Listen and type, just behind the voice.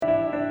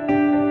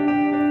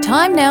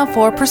Time now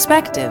for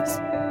Perspectives.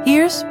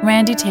 Here's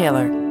Randy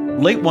Taylor.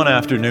 Late one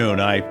afternoon,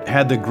 I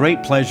had the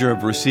great pleasure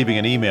of receiving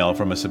an email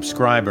from a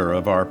subscriber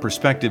of our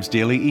Perspectives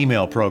Daily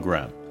email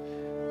program.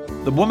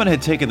 The woman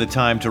had taken the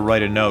time to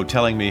write a note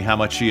telling me how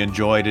much she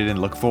enjoyed it and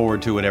looked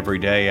forward to it every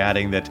day,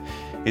 adding that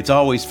it's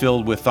always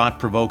filled with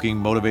thought-provoking,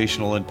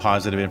 motivational, and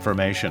positive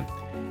information.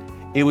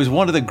 It was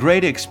one of the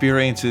great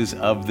experiences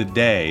of the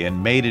day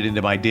and made it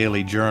into my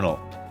daily journal.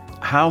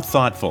 How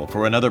thoughtful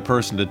for another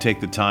person to take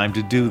the time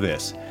to do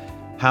this.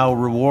 How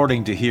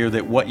rewarding to hear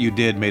that what you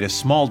did made a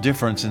small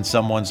difference in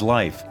someone's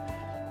life.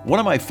 One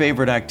of my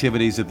favorite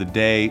activities of the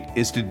day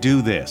is to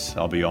do this,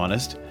 I'll be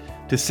honest.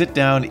 To sit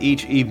down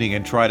each evening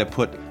and try to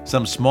put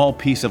some small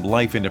piece of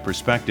life into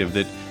perspective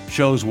that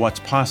shows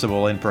what's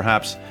possible and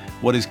perhaps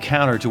what is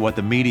counter to what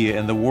the media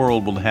and the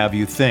world will have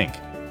you think.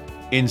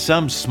 In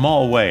some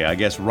small way, I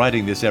guess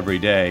writing this every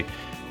day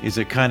is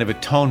a kind of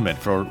atonement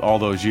for all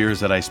those years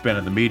that I spent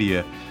in the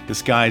media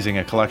disguising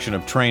a collection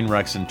of train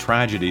wrecks and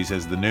tragedies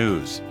as the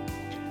news.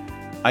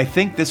 I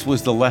think this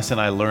was the lesson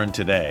I learned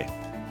today,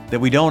 that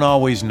we don't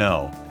always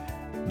know,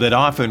 that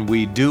often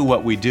we do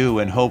what we do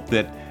and hope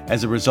that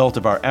as a result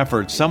of our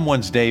efforts,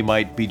 someone's day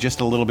might be just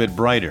a little bit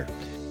brighter.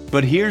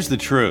 But here's the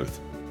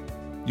truth.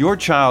 Your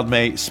child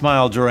may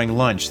smile during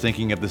lunch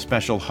thinking of the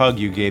special hug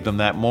you gave them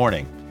that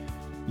morning.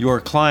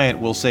 Your client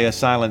will say a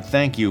silent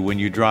thank you when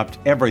you dropped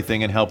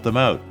everything and helped them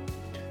out.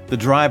 The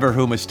driver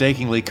who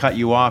mistakenly cut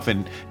you off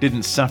and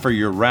didn't suffer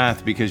your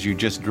wrath because you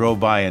just drove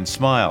by and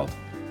smiled.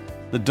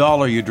 The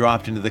dollar you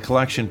dropped into the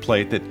collection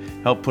plate that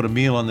helped put a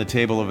meal on the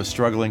table of a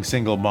struggling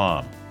single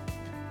mom.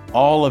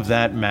 All of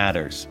that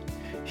matters.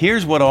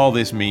 Here's what all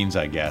this means,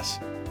 I guess.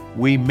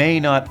 We may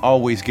not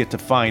always get to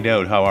find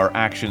out how our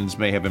actions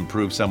may have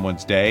improved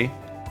someone's day,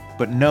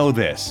 but know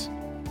this.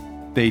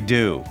 They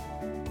do.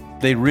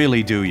 They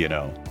really do, you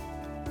know.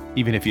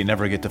 Even if you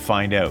never get to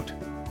find out,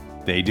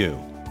 they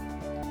do.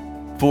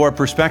 For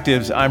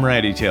Perspectives, I'm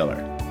Randy Taylor.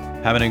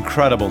 Have an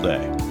incredible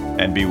day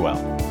and be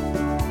well.